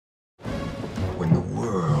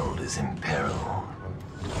is in peril,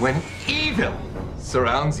 when evil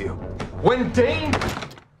surrounds you, when danger...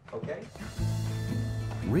 Okay?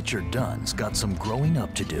 Richard Dunn's got some growing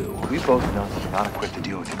up to do. We both know that you're not equipped to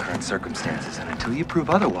deal with your current circumstances, and until you prove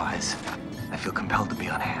otherwise, I feel compelled to be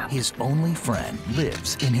on hand. His only friend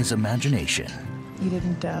lives in his imagination. You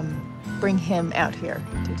didn't, bring him out here,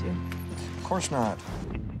 did you? Of course not.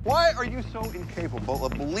 Why are you so incapable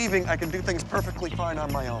of believing I can do things perfectly fine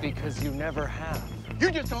on my own? Because you never have. You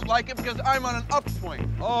just don't like it because I'm on an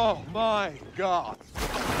upswing. Oh, my God.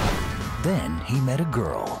 Then he met a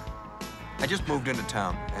girl. I just moved into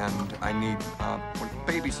town, and I need a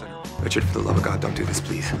babysitter. Richard, for the love of God, don't do this,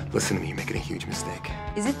 please. Listen to me, you're making a huge mistake.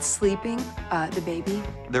 Is it sleeping, the baby?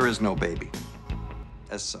 There is no baby,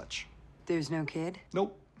 as such. There's no kid?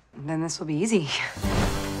 Nope. Then this will be easy.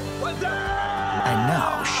 And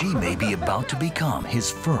now she may be about to become his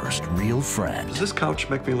first real friend. Does this couch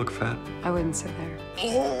make me look fat? I wouldn't sit there.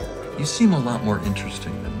 You seem a lot more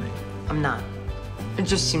interesting than me. I'm not. It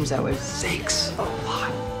just seems that way. Sakes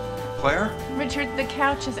alive. Claire? Richard, the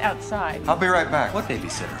couch is outside. I'll be right back. What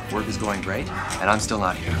babysitter? Work is going great, and I'm still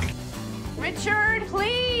not here. Richard,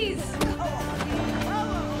 please!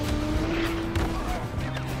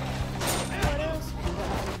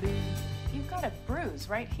 You've got a bruise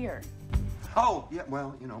right here. Oh, yeah,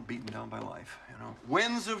 well, you know, beaten down by life, you know.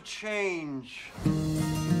 Winds of change.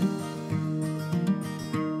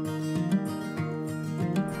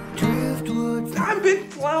 I've been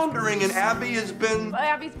floundering, and Abby has been...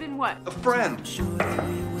 Abby's been what? a friend.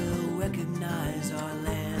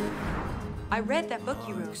 I read that book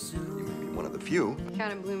you wrote. You may be one of the few.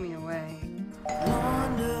 Kind of blew me away.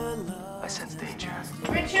 I sense danger.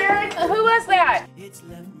 Richard, who was that?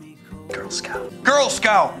 Girl Scout. Girl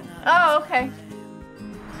Scout! Oh, okay.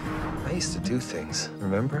 I used to do things,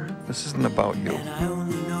 remember? This isn't about you.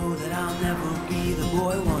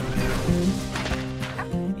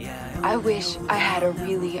 I wish I had a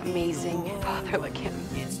really amazing father like him.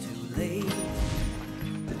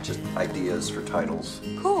 Just ideas for titles.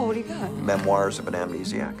 Cool, what do you got? Memoirs of an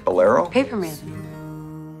Amnesiac. Bolero? Paperman.